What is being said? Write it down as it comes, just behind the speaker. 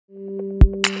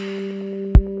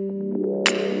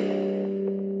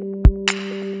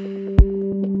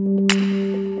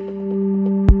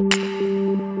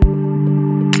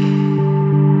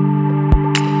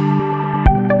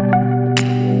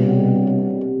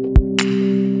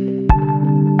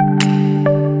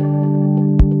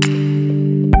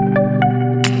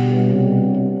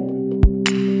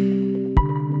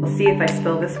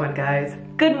one, guys.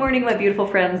 Good morning, my beautiful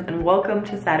friends, and welcome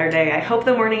to Saturday. I hope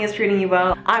the morning is treating you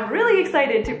well. I'm really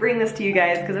excited to bring this to you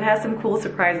guys because it has some cool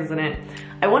surprises in it.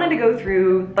 I wanted to go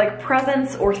through like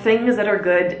presents or things that are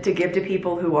good to give to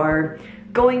people who are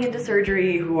going into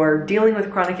surgery, who are dealing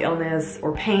with chronic illness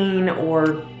or pain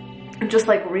or just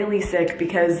like really sick,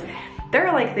 because there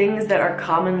are like things that are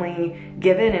commonly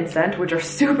given and sent which are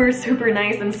super, super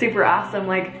nice and super awesome,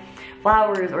 like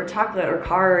flowers or chocolate or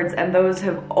cards, and those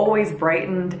have always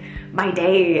brightened my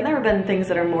day. And there have been things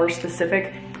that are more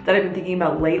specific that I've been thinking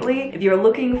about lately. If you're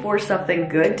looking for something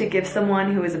good to give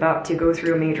someone who is about to go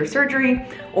through a major surgery,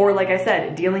 or like I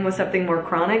said, dealing with something more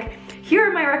chronic, here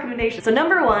are my recommendations. So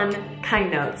number one,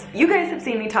 kind notes. You guys have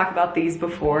seen me talk about these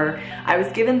before. I was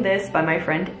given this by my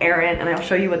friend Erin, and I'll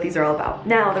show you what these are all about.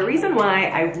 Now, the reason why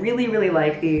I really, really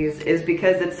like these is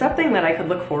because it's something that I could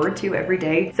look forward to every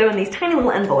day. So in these tiny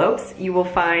little envelopes, you will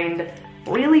find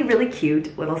really, really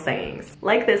cute little sayings.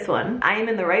 Like this one, I am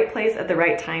in the right place at the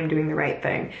right time doing the right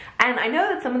thing. And I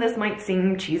know that some of this might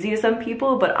seem cheesy to some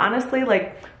people, but honestly,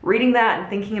 like reading that and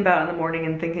thinking about it in the morning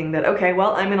and thinking that, okay,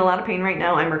 well, I'm in a lot of pain right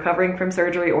now, I'm recovering from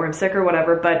surgery or I'm sick or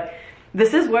whatever, but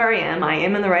this is where I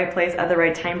am in the right place at the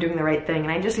right time doing the right thing,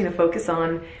 and I just need to focus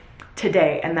on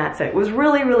today, and that's it. It was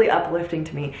really, really uplifting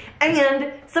to me.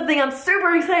 And something I'm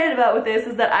super excited about with this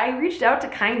is that I reached out to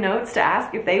Kind Notes to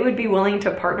ask if they would be willing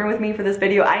to partner with me for this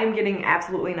video. I am getting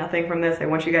absolutely nothing from this, I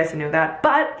want you guys to know that,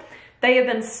 but they have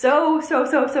been so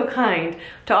kind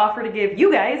to offer to give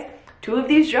you guys 2 of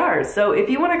these jars. So if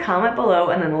you want to comment below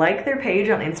and then like their page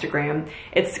on Instagram,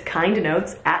 it's Kind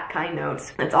Notes,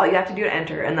 @KindNotes. That's all you have to do to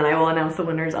enter, and then I will announce the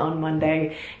winners on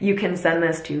Monday. You can send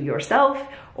this to yourself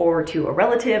or to a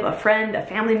relative, a friend, a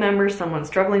family member, someone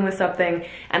struggling with something.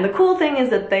 And the cool thing is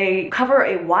that they cover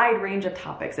a wide range of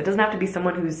topics. It doesn't have to be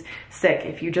someone who's sick.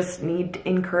 If you just need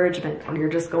encouragement or you're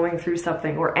just going through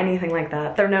something or anything like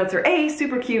that, their notes are A,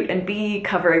 super cute, and B,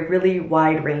 cover a really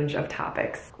wide range of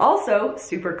topics. Also,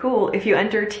 super cool, if you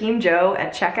enter Team Joe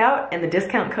at checkout in the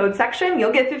discount code section,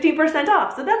 you'll get 15%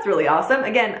 off. So that's really awesome.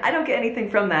 Again, I don't get anything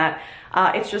from that.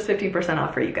 It's just 15%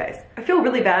 off for you guys. I feel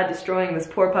really bad destroying this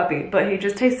poor puppy, but he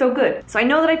just tastes so good. So I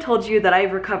know that I told you that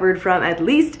I've recovered from at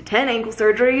least 10 ankle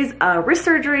surgeries, a wrist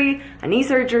surgery, a knee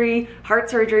surgery, heart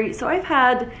surgery. So I've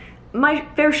had my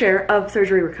fair share of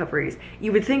surgery recoveries.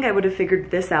 You would think I would have figured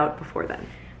this out before then.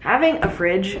 Having a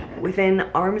fridge within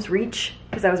arm's reach,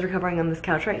 because I was recovering on this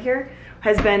couch right here,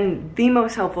 has been the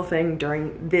most helpful thing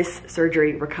during this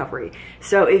surgery recovery.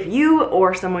 So if you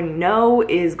or someone you know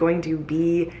is going to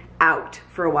be out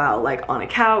for a while, like on a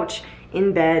couch,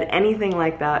 in bed, anything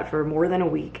like that for more than a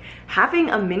week,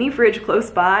 having a mini fridge close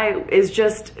by is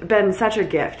just been such a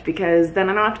gift, because then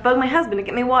I don't have to bug my husband to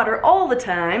get me water all the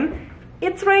time.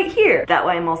 It's right here. That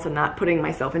way I'm also not putting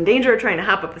myself in danger trying to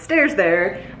hop up the stairs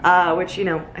there, which, you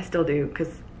know, I still do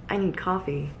because I need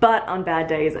coffee. But on bad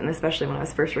days, and especially when I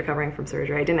was first recovering from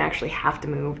surgery, I didn't actually have to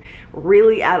move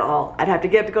really at all. I'd have to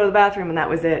get up to go to the bathroom and that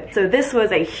was it. So this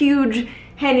was a huge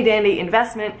handy dandy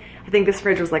investment. I think this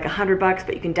fridge was like $100,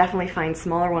 but you can definitely find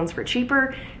smaller ones for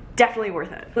cheaper. Definitely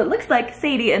worth it. But it looks like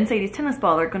Sadie and Sadie's tennis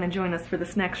ball are gonna join us for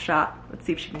this next shot. Let's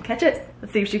see if she can catch it.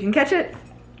 Let's see if she can catch it.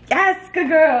 Yes, good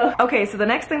girl. Okay, so the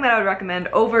next thing that I would recommend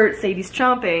over Sadie's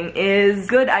chomping is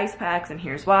good ice packs, and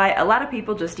here's why. A lot of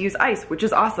people just use ice, which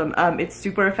is awesome. It's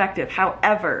super effective.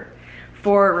 However,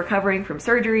 for recovering from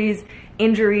surgeries,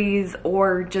 injuries,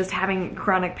 or just having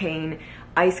chronic pain,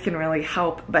 ice can really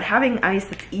help. But having ice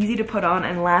that's easy to put on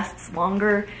and lasts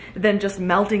longer than just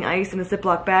melting ice in a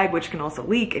Ziploc bag, which can also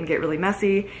leak and get really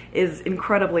messy, is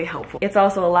incredibly helpful. It's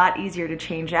also a lot easier to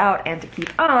change out and to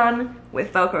keep on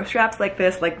with Velcro straps like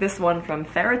this one from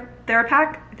Therapack.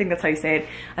 I think that's how you say it.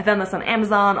 I found this on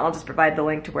Amazon. I'll just provide the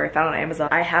link to where I found it on Amazon.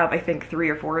 I have, I think, 3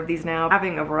 or 4 of these now.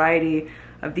 Having a variety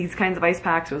of these kinds of ice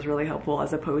packs was really helpful,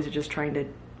 as opposed to just trying to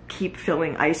keep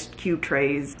filling ice cube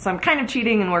trays. So I'm kind of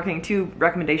cheating and working 2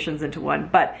 recommendations into one,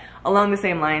 but along the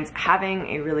same lines, having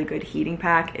a really good heating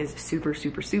pack is super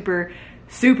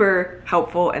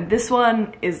helpful. And this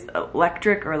one is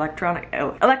electric or electronic,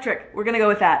 electric, we're gonna go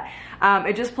with that.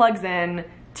 It just plugs in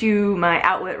to my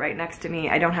outlet right next to me.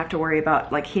 I don't have to worry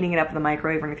about like heating it up in the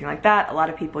microwave or anything like that. A lot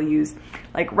of people use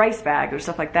like rice bags or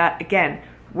stuff like that. Again,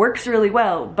 works really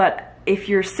well, but if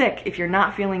you're sick, if you're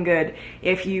not feeling good,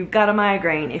 if you've got a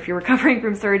migraine, if you're recovering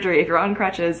from surgery, if you're on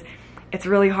crutches, it's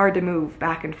really hard to move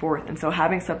back and forth. And so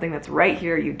having something that's right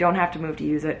here, you don't have to move to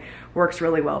use it, works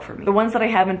really well for me. The ones that I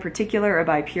have in particular are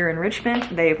by Pure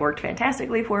Enrichment. They've worked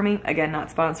fantastically for me. Again, not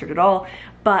sponsored at all,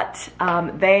 but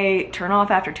they turn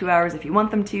off after 2 hours if you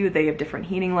want them to. They have different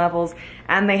heating levels,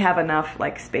 and they have enough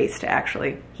like space to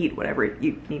actually heat whatever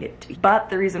you need it to be. But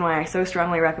the reason why I so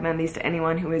strongly recommend these to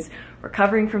anyone who is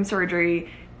recovering from surgery,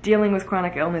 dealing with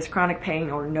chronic illness, chronic pain,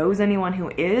 or knows anyone who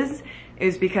is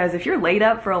because if you're laid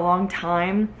up for a long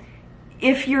time,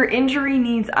 if your injury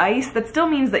needs ice, that still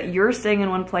means that you're staying in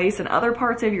one place and other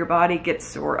parts of your body get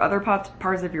sore, other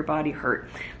parts of your body hurt.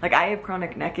 Like I have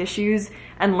chronic neck issues,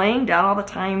 and laying down all the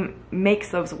time makes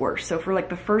those worse. So for like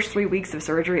the first 3 weeks of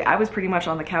surgery, I was pretty much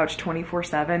on the couch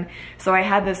 24/7. So I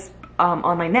had this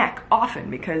on my neck often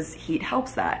because heat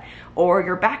helps that. Or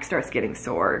your back starts getting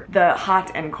sore. The hot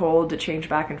and cold to change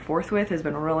back and forth with has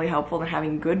been really helpful in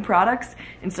having good products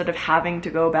instead of having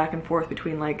to go back and forth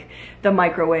between like the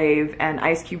microwave and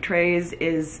ice cube trays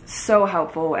is so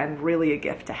helpful and really a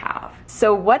gift to have.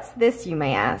 So what's this, you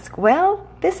may ask? Well,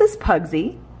 this is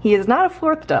Pugsy. He is not a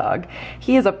fourth dog.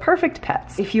 He is a perfect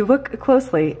pet. If you look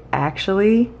closely,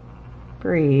 actually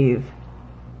breathe.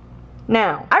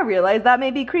 Now, I realize that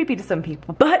may be creepy to some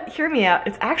people, but hear me out.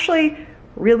 It's actually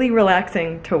really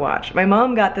relaxing to watch. My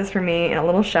mom got this for me in a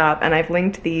little shop, and I've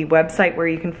linked the website where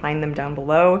you can find them down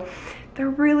below. They're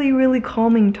really, really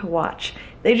calming to watch.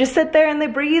 They just sit there and they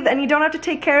breathe, and you don't have to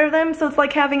take care of them, so it's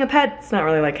like having a pet. It's not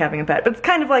really like having a pet, but it's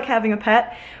kind of like having a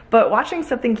pet. But watching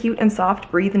something cute and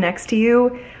soft breathe next to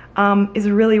you is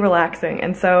really relaxing.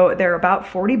 And so they're about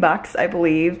 40 bucks, I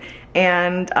believe,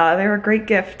 and they're a great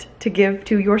gift to give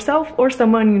to yourself or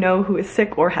someone you know who is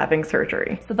sick or having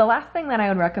surgery. So the last thing that I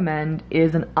would recommend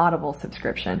is an Audible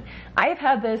subscription. I have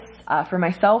had this for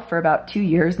myself for about 2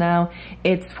 years now.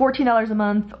 It's $14 a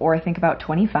month, or I think about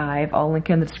 $25. I'll link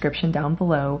in the description down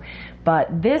below.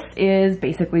 But this is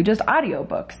basically just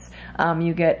audiobooks.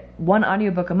 You get 1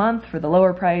 audiobook a month for the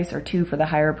lower price or 2 for the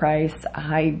higher price.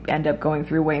 I end up going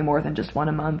through way more than just 1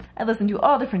 a month. I listen to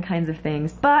all different kinds of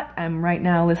things, but I'm right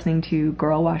now listening to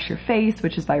Girl Wash Your Face,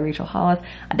 which is by Rachel Hollis.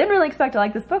 I didn't really expect to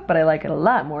like this book, but I like it a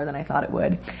lot more than I thought it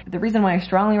would. The reason why I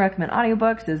strongly recommend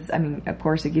audiobooks is, I mean, of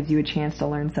course it gives you a chance to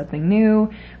learn something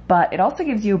new, but it also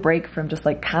gives you a break from just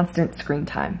like constant screen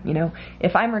time. You know,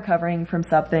 if I'm recovering from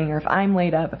something, or if I'm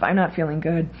laid up, if I'm not feeling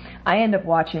good, I end up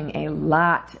watching a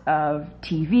lot of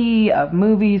TV, of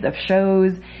movies, of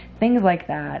shows, things like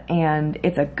that, and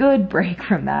it's a good break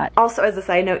from that. Also, as a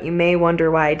side note, you may wonder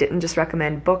why I didn't just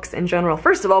recommend books in general.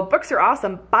 First of all, books are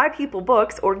awesome. Buy people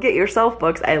books or get yourself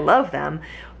books. I love them.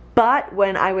 But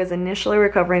when I was initially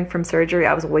recovering from surgery,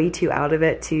 I was way too out of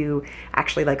it to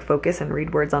actually like focus and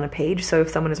read words on a page. So if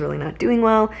someone is really not doing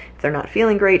well, if they're not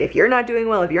feeling great, if you're not doing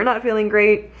well, if you're not feeling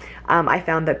great, I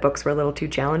found that books were a little too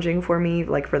challenging for me,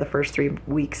 like for the first 3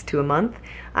 weeks to a month.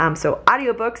 So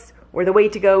audiobooks were the way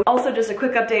to go. Also, just a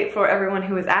quick update for everyone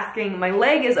who is asking, my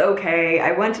leg is okay.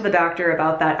 I went to the doctor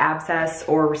about that abscess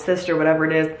or cyst or whatever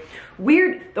it is.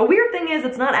 The weird thing is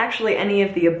it's not actually any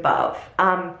of the above.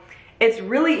 It's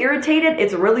really irritated,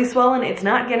 it's really swollen, it's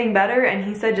not getting better, and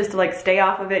he said just to like stay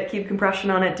off of it, keep compression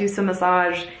on it, do some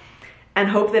massage, and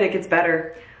hope that it gets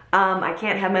better. I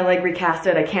can't have my leg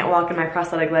recasted, I can't walk in my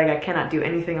prosthetic leg, I cannot do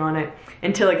anything on it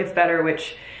until it gets better,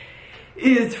 which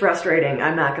is frustrating,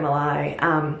 I'm not gonna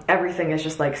lie. Everything is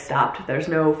just like stopped, there's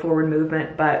no forward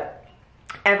movement, but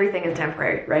everything is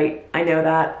temporary, right? I know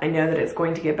that it's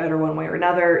going to get better one way or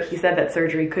another. He said that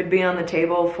surgery could be on the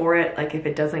table for it, like if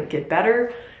it doesn't get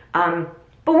better.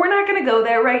 But we're not gonna go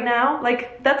there right now.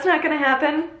 Like, that's not gonna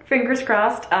happen. Fingers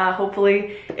crossed.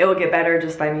 Hopefully it will get better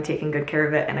just by me taking good care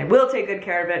of it, and I will take good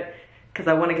care of it because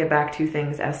I want to get back to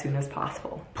things as soon as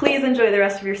possible. Please enjoy the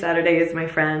rest of your Saturdays, my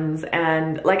friends.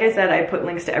 And like I said, I put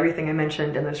links to everything I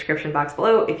mentioned in the description box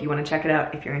below if you want to check it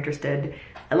out, if you're interested.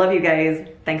 I love you guys.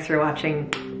 Thanks for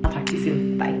watching. I'll talk to you soon.